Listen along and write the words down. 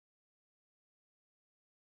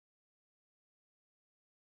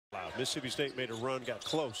Mississippi State made a run, got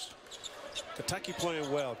close. Kentucky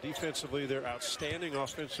playing well. Defensively, they're outstanding.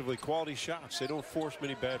 Offensively, quality shots. They don't force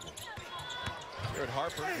many bad ones. Here at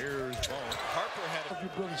Harper, here's Bone. Harper had I love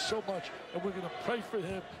your brother so much, and we're going to pray for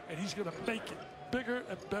him, and he's going to make it bigger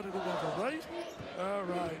and better than ever, right? All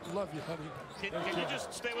right. Love you, honey. Can you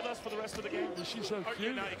just stay with us for the rest of the game? She's so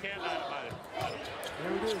cute. No, you can't.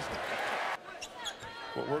 There it is.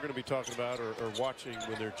 What we're going to be talking about or watching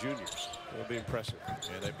when they're juniors. It'll be impressive.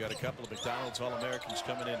 And they've got a couple of McDonald's All-Americans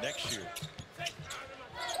coming in next year. I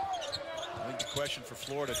think the question for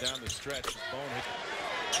Florida down the stretch is Bone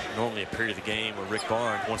hit. Normally a period of the game where Rick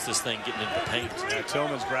Barnes wants this thing getting into the paint. Yeah,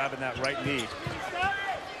 Tillman's grabbing that right knee.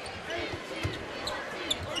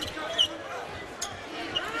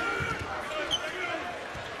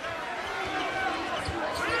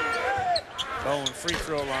 Bone free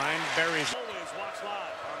throw line. Buries. Always watch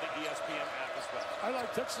live on the ESPN app as well. I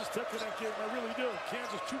like Texas Tech in that game. I really do.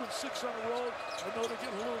 Kansas 2-6 on the road. I know they're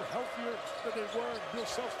getting a little healthier than they were. Bill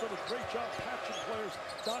Self's done a great job patching players.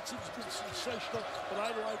 Dotson's been sensational, but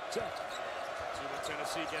I like Tech.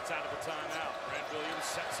 Tennessee gets out of the timeout. Grant Williams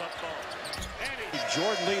sets up Ball.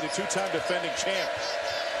 Jordan Lee, the two-time defending champ.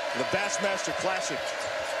 The Bassmaster Classic.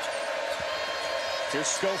 Here's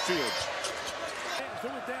Schofield. They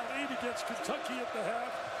were down 8 against Kentucky at the half,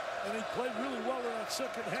 and they played really well in that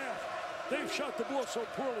second half. They've shot the ball so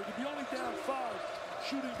poorly. To be only down 5,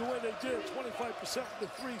 shooting the way they did, 25% from the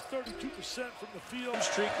 3, 32% from the field.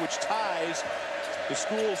 Streak which ties the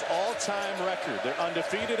school's all-time record. They're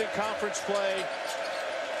undefeated in conference play,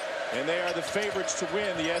 and they are the favorites to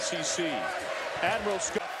win the SEC. Admiral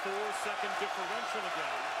Scott. 4-second differential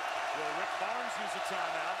again. Will Rick Barnes use a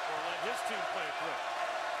timeout or let his team play it through?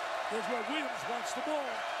 Here's where Williams wants the ball.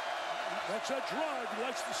 He likes that drive. He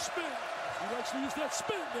likes to spin. He likes to use that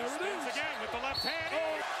spin. There it is. Again with the left hand.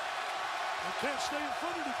 Oh. He can't stay in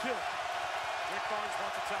front of the kid. Rick Barnes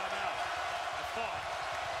wants a timeout. I thought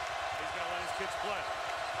he's going to let his kids play.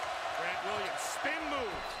 Grant Williams spin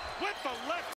move with the left